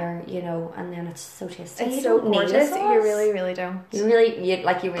and your and then it's so tasty. It's so gorgeous. You really, really don't. You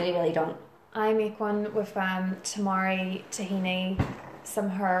really don't. I make one with tamari, tahini,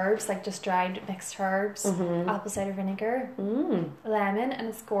 some herbs, like just dried mixed herbs, apple cider vinegar, lemon, and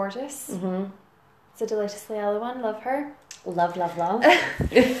it's gorgeous. It's a deliciously yellow one. Love her. Love.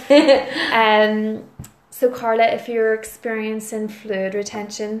 So Carla, if you're experiencing fluid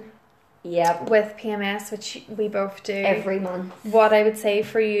retention with PMS, which we both do every month, what I would say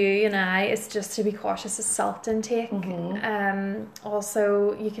for you and I is just to be cautious of salt intake.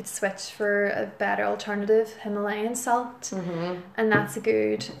 Also you could switch for a better alternative, Himalayan salt, and that's a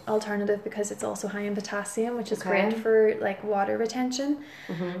good alternative because it's also high in potassium, which is great for like water retention.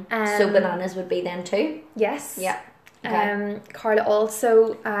 So bananas would be then too? Yes. Yeah. Okay. Carla,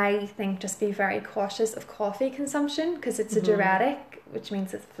 also I think just be very cautious of coffee consumption because it's a diuretic, which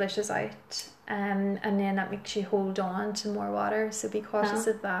means it flushes out, and then that makes you hold on to more water, so be cautious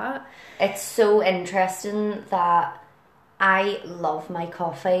of that. It's so interesting that I love my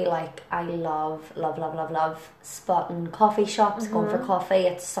coffee. Like I love spotting coffee shops, going for coffee.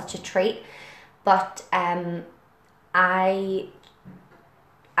 It's such a treat. But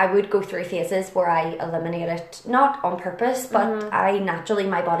I would go through phases where I eliminate it, not on purpose, but I naturally,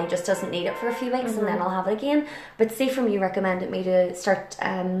 my body just doesn't need it for a few weeks and then I'll have it again. But say from you recommended me to start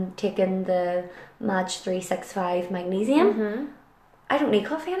taking the Madge 365 magnesium. I don't need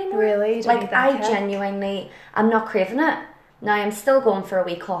coffee anymore. Really? You don't need that kick? Genuinely, I'm not craving it. Now I'm still going for a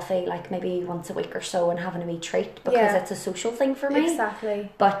wee coffee, like maybe once a week or so, and having a wee treat because it's a social thing for me. Exactly.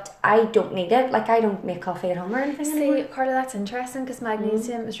 But I don't need it. Like I don't make coffee at home or anything anymore. Carla, that's interesting because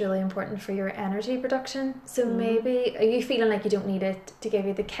magnesium is really important for your energy production. So maybe are you feeling like you don't need it to give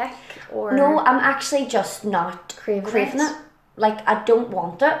you the kick, or no? I'm actually just not craving it. Like I don't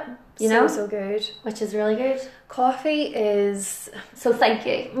want it. You know, so good, which is really good. Coffee is so. Thank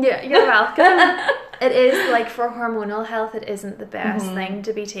you. Yeah, you're welcome. It is like for hormonal health. It isn't the best thing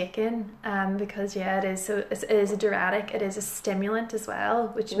to be taking, because it is. So it is a diuretic. It is a stimulant as well,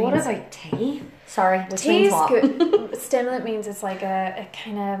 which means. What about tea? Sorry, which tea means is what? good. Stimulant means it's like a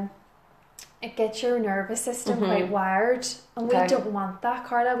kind of. It gets your nervous system quite wired, and we don't want that,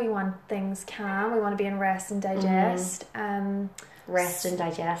 Carla. We want things calm. We want to be in rest and digest. Rest and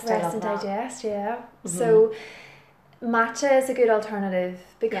digest. Digest, yeah. So matcha is a good alternative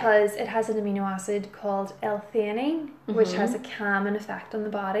because it has an amino acid called L-theanine, which has a calming effect on the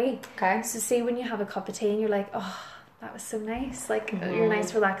body. Okay. So see when you have a cup of tea and you're like, oh, that was so nice. Like your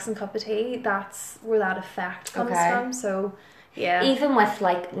nice relaxing cup of tea, that's where that effect comes from. So yeah. Even with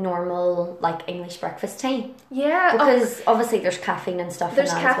like normal like English breakfast tea. Yeah. Because obviously there's caffeine and stuff in that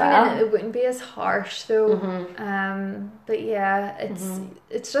as well. There's caffeine in it. It wouldn't be as harsh though. But yeah,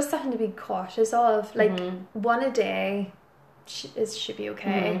 it's just something to be cautious of. Like one a day should be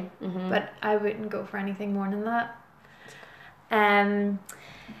okay. But I wouldn't go for anything more than that.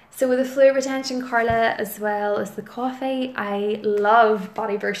 So with the fluid retention, Carla, as well as the coffee, I love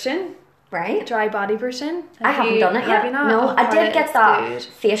body brushing. Right. Dry body brushing. I haven't done it yet. No, I did get that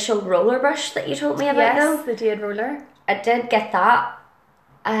facial roller brush that you told me about though. The Jade roller. I did get that,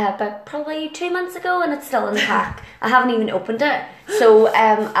 But probably 2 months ago, and it's still in the pack. I haven't even opened it, so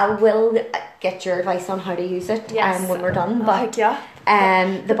I will get your advice on how to use it when we're done. But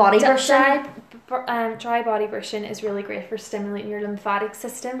the body brushing. Dry body brushing is really great for stimulating your lymphatic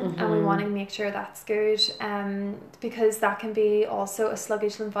system, and we want to make sure that's good, because that can be also a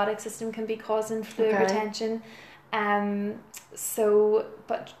sluggish lymphatic system can be causing fluid retention.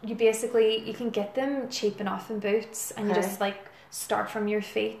 But you can get them cheap enough in Boots, and you just like start from your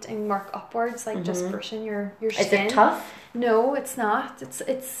feet and work upwards, like just brushing your skin. Is it tough? No, it's not.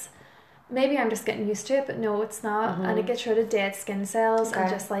 It's maybe I'm just getting used to it, but no, it's not. And it gets rid of dead skin cells and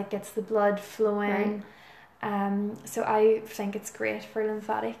just like gets the blood flowing. So I think it's great for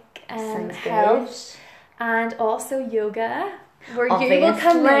lymphatic health. And also yoga, where you will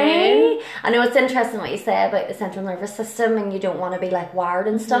come in. I know it's interesting what you say about the central nervous system, and you don't want to be like wired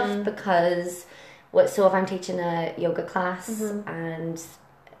and stuff, because so if I'm teaching a yoga class and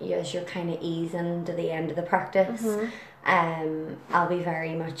as you're kind of easing to the end of the practice, I'll be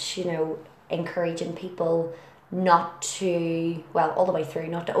very much, encouraging people not to, all the way through,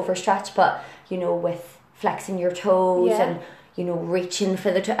 not to overstretch, but, with flexing your toes and, reaching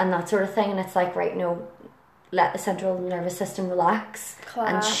for the and that sort of thing. And it's like, right, no, let the central nervous system relax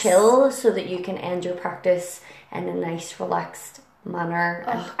and chill, so that you can end your practice in a nice, relaxed manner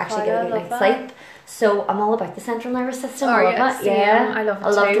and actually get a good night's sleep. So I'm all about the central nervous system. I love it. Yeah, I love it. I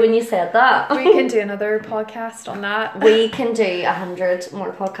loved when you said that. We can do another podcast on that. We can do 100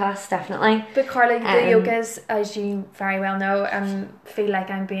 more podcasts, definitely. But Carla, the yogas, as you very well know, feel like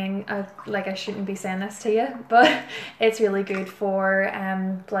I'm being like I shouldn't be saying this to you, but it's really good for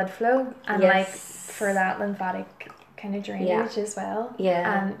blood flow and like for that lymphatic kind of drainage as well,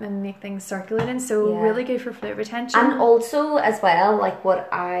 and make things circulating, so really good for fluid retention. And also as well, like what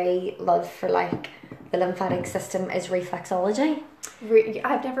I love for like the lymphatic system is reflexology.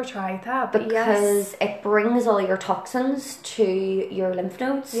 I've never tried that, but because it brings all your toxins to your lymph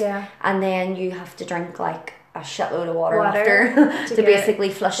nodes, and then you have to drink like a shitload of water after to basically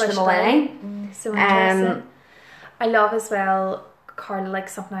flush them away. So interesting. I love as well, Carla, like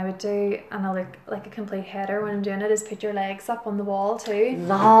something I would do, and I look like a complete header when I'm doing it, is put your legs up on the wall too.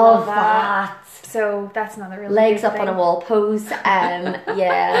 Love that. So that's another really legs good up thing. On a wall pose.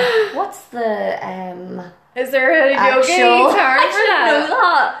 What's the is there a yoga term for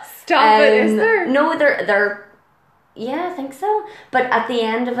that? Stop it. Is there? No, they're I think so. But at the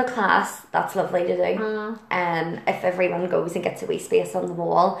end of a class, that's lovely to do. If everyone goes and gets a wee space on the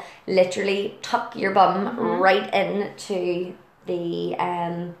wall, literally tuck your bum right into the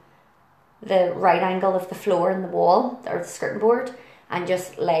right angle of the floor and the wall, or the skirting board, and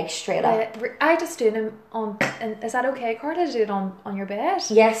just legs straight up. I just do them on. And is that okay, Carla, to do it on your bed?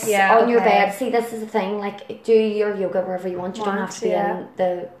 Yes, on your bed. See, this is the thing. Like, do your yoga wherever you want. You don't have to be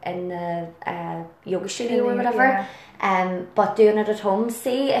in the yoga studio or whatever. But doing it at home.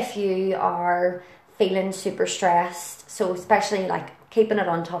 See if you are feeling super stressed. So especially like keeping it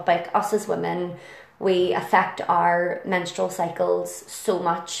on topic. Us as women, we affect our menstrual cycles so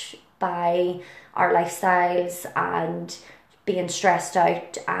much by our lifestyles and being stressed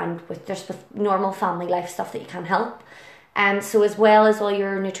out, and with normal family life stuff that you can't help. So as well as all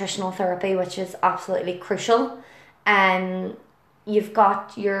your nutritional therapy, which is absolutely crucial, you've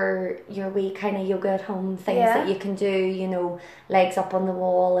got your wee kind of yoga at home things that you can do, legs up on the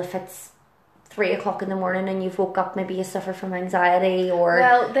wall if it's 3 o'clock in the morning and you've woke up, maybe you suffer from anxiety or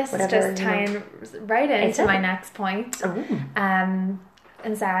this whatever, is just tying right into my next point.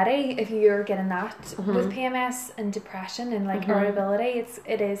 Anxiety, if you're getting that with PMS and depression and like irritability,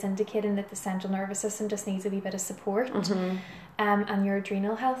 it is indicating that the central nervous system just needs a wee bit of support, and your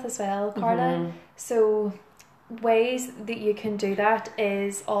adrenal health as well, Carla. So ways that you can do that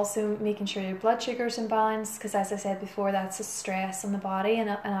is also making sure your blood sugar's in balance, because as I said before, that's a stress on the body and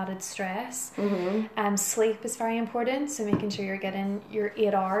an added stress. Sleep is very important, so making sure you're getting your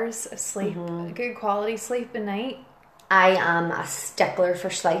 8 hours of sleep, good quality sleep a night. I am a stickler for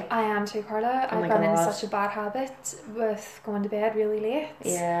sleep. I am too, Carla. I've gone into such a bad habit with going to bed really late.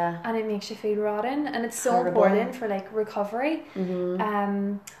 And it makes you feel rotten, and it's so important for like recovery.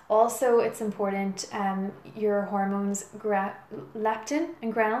 Also, it's important your hormones leptin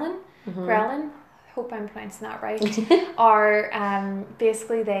and ghrelin. Ghrelin, hope I'm pronouncing that right, are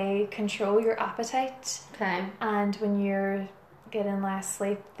basically they control your appetite. And when you're getting less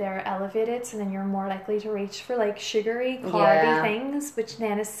sleep, they're elevated, so then you're more likely to reach for like sugary, carby things, which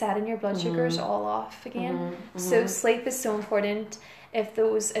then is setting your blood sugars all off again. So sleep is so important. if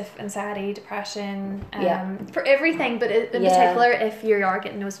anxiety, depression, for everything, but in particular, if you are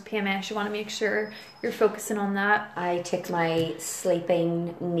getting those with PMS, you want to make sure you're focusing on that. I take my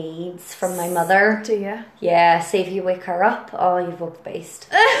sleeping needs from my mother. Do you? Yeah, say if you wake her up, oh, you've woke the beast.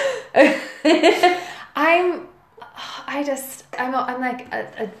 I'm like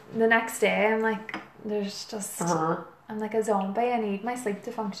the next day I'm like there's just I'm like a zombie. I need my sleep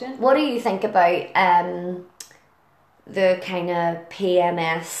to function. What do you think about the kind of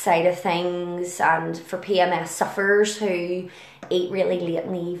PMS side of things, and for PMS sufferers who eat really late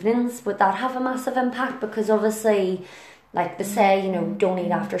in the evenings? Would that have a massive impact? Because obviously, like they say, you know, don't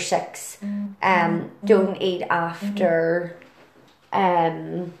eat after 6, don't eat after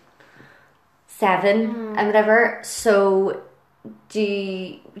 7 and whatever. So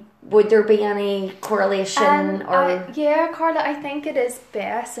would there be any correlation Carla, I think it is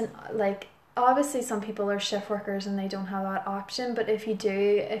best, and like obviously some people are shift workers and they don't have that option, but if you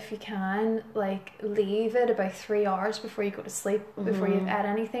can, like, leave it about 3 hours before you go to sleep, before you've had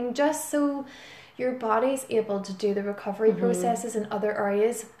anything, just so your body's able to do the recovery processes in other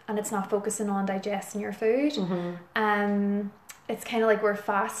areas and it's not focusing on digesting your food. It's kind of like where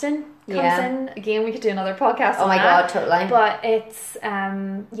fasting comes in. Again, we could do another podcast on God, totally. But it's,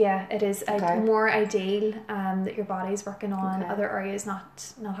 it is more ideal that your body's working on other areas,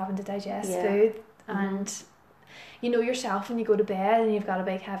 not having to digest food. And you know yourself when you go to bed and you've got a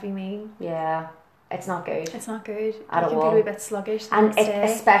big heavy meal. Yeah. It's not good. It's not good. At all. You can be a bit sluggish the next day.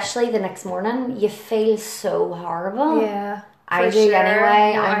 Especially the next morning, you feel so horrible. Yeah. I do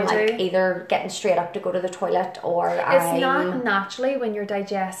anyway. I'm like either getting straight up to go to the toilet, or it's not naturally when your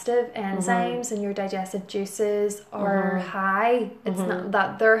digestive enzymes and your digestive juices are high. It's not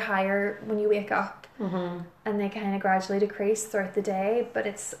that they're higher when you wake up, and they kind of gradually decrease throughout the day. But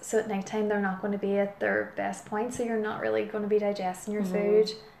it's so at nighttime they're not going to be at their best point, so you're not really going to be digesting your food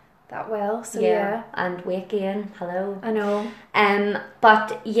that well. So and weight gain. Hello. I know.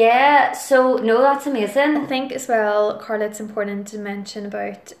 But yeah, so no, that's amazing. I think as well, Carla, it's important to mention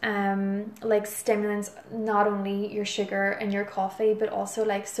about like stimulants, not only your sugar and your coffee, but also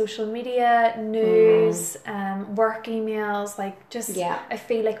like social media, news, work emails, like just I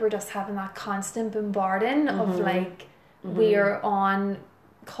feel like we're just having that constant bombarding of like we are on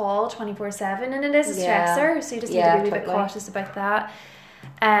call 24/7, and it is a stressor, so you just need to be a bit cautious about that.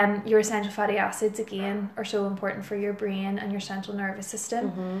 Your essential fatty acids again are so important for your brain and your central nervous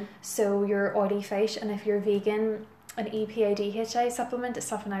system. So your oily fish, and if you're vegan, an EPA DHA supplement is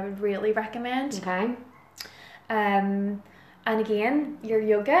something I would really recommend. Okay. And again, your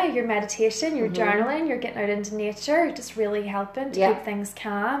yoga, your meditation, your journaling, you're getting out into nature, just really helping to keep things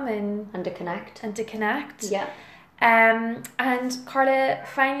calm and to connect. Yeah. And Carla,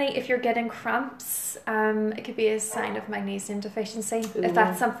 finally, if you're getting cramps, it could be a sign of magnesium deficiency. If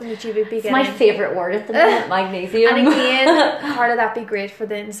that's something that you would be getting. It's my favourite word at the moment, magnesium. And again, Carla, that'd be great for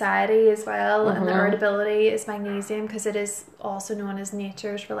the anxiety as well, and the irritability is magnesium, because it is also known as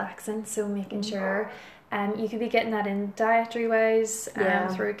nature's relaxant. So making sure you could be getting that in dietary wise,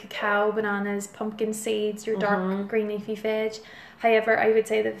 through cacao, bananas, pumpkin seeds, your dark green leafy veg. However, I would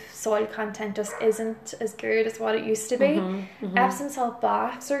say the soil content just isn't as good as what it used to be. Epsom salt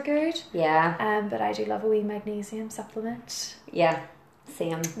baths are good. Yeah. But I do love a wee magnesium supplement. Yeah,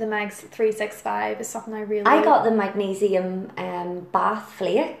 same. The Mags 365 is something I got the magnesium bath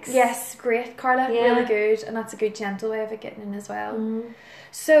flakes. Yes, great, Carla. Yeah. Really good, and that's a good gentle way of it getting in as well.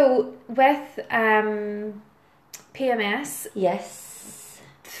 So with PMS,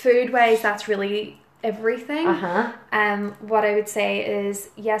 food wise, that's really everything. What I would say is,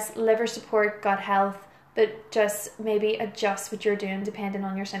 yes, liver support, gut health, but just maybe adjust what you're doing depending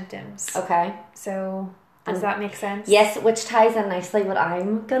on your symptoms. Okay. So does that make sense? Yes, which ties in nicely what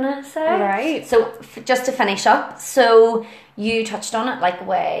I'm gonna say. All right. So just to finish up, so you touched on it like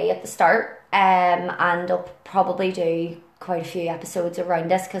way at the start, and I'll probably do quite a few episodes around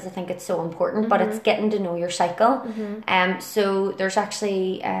this because I think it's so important, but it's getting to know your cycle. So there's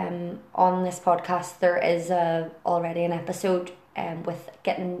actually on this podcast there is already an episode with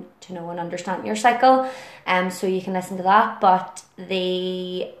getting to know and understand your cycle, so you can listen to that. But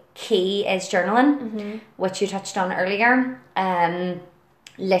the key is journaling, which you touched on earlier.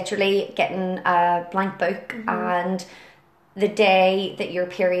 Literally getting a blank book, and the day that your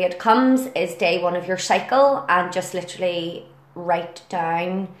period comes is day 1 of your cycle, and just literally write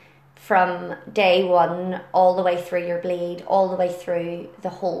down from day one all the way through your bleed, all the way through the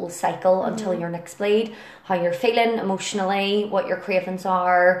whole cycle until your next bleed, how you're feeling emotionally, what your cravings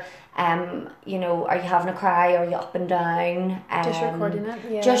are, you know, are you having a cry, are you up and down, Just recording it,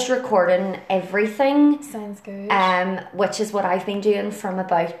 yeah. just recording everything. Sounds good. Which is what I've been doing from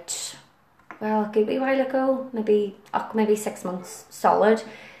about, well, a good wee while ago, maybe 6 months solid.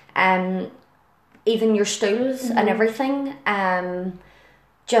 Even your stools and everything,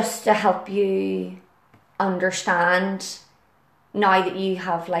 just to help you understand, now that you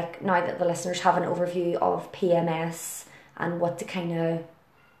have, like, now that the listeners have an overview of PMS and what to kind of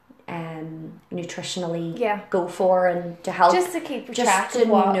nutritionally go for, and to help just to keep track of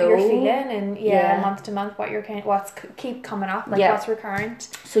what you're feeling, and month to month what you're what's keep coming up, like what's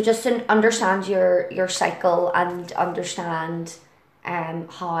recurrent. So just to understand your cycle and understand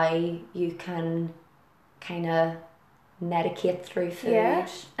how you can kind of medicate through food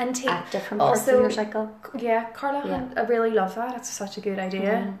and take at different parts of your cycle. Carla, I really love that. It's such a good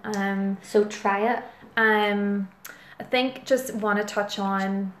idea. So try it. I think just want to touch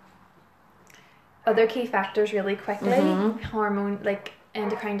on other key factors really quickly. Hormone, like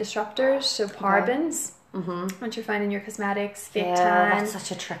endocrine disruptors, so parabens, which you find in your cosmetics, fake tan. That's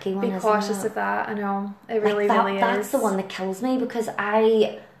such a tricky one. Be cautious of that. I know, it really, really is. That's the one that kills me, because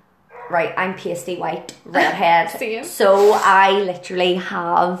I'm pasty white, redhead. Same. So I literally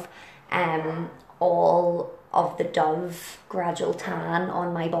have all of the Dove gradual tan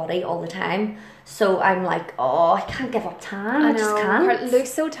on my body all the time. So I'm like, I can't give up tan. I just can't.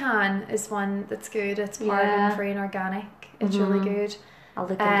 Luxotan is one that's good. It's paraben free and organic. It's really good. I'll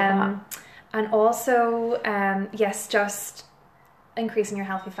look into that. And also, just increasing your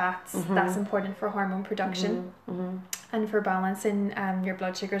healthy fats. That's important for hormone production and for balancing your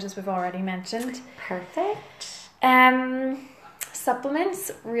blood sugars, as we've already mentioned. Perfect.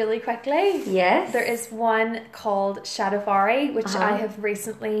 Supplements, really quickly. Yes. There is one called Shadowfari, which I have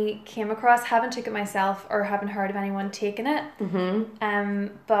recently came across. Haven't took it myself, or haven't heard of anyone taking it.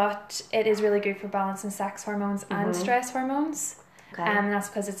 But it is really good for balancing sex hormones and stress hormones. Okay. And that's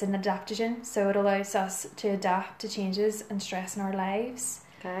because it's an adaptogen, so it allows us to adapt to changes and stress in our lives.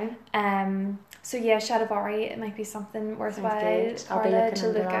 Okay. So Shadowfari, it might be something worthwhile, Carla, to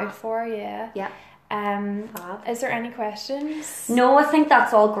look out for. Yeah. Is there any questions? No, I think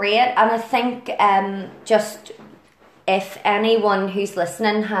that's all great, and I think just if anyone who's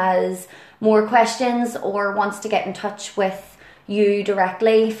listening has more questions or wants to get in touch with you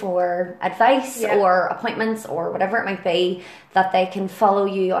directly for advice or appointments or whatever it might be, that they can follow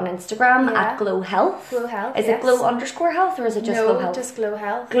you on Instagram at Glow Health. Glow Health. Is it Glow _Health, or is it just Glow Health? No, just Glow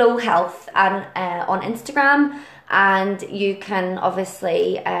Health. Glow Health, and on Instagram. And you can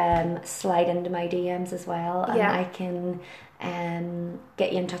obviously slide into my DMs as well, and I can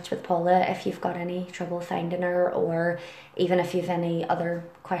get you in touch with Paula if you've got any trouble finding her, or even if you've any other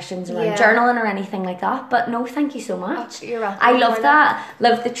questions around journaling or anything like that. But no, thank you so much. You're welcome. I love that.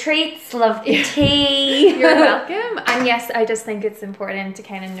 Love the treats, love the tea. You're welcome. And yes, I just think it's important to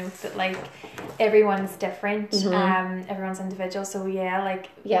kind of note that, like, everyone's different, everyone's individual. So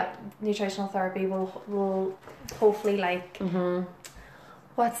nutritional therapy will hopefully, like,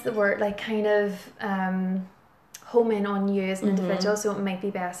 what's the word, like, kind of home in on you as an individual. So it might be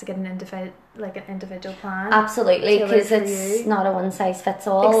best to get an individual plan. Absolutely, because it's not a one size fits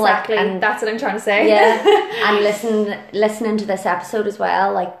all. Exactly, and that's what I'm trying to say. Yeah, and listening to this episode as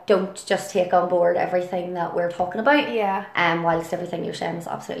well, like, don't just take on board everything that we're talking about. Yeah. Whilst everything you're saying is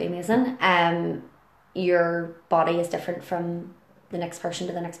absolutely amazing, your body is different from the next person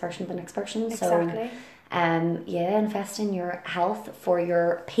to the next person to the next person. Exactly. So invest in your health for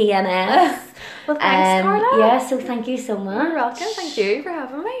your PMS. Well, thanks, Carla. Yeah, so thank you so much. You're welcome. Thank you for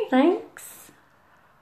having me. Thanks.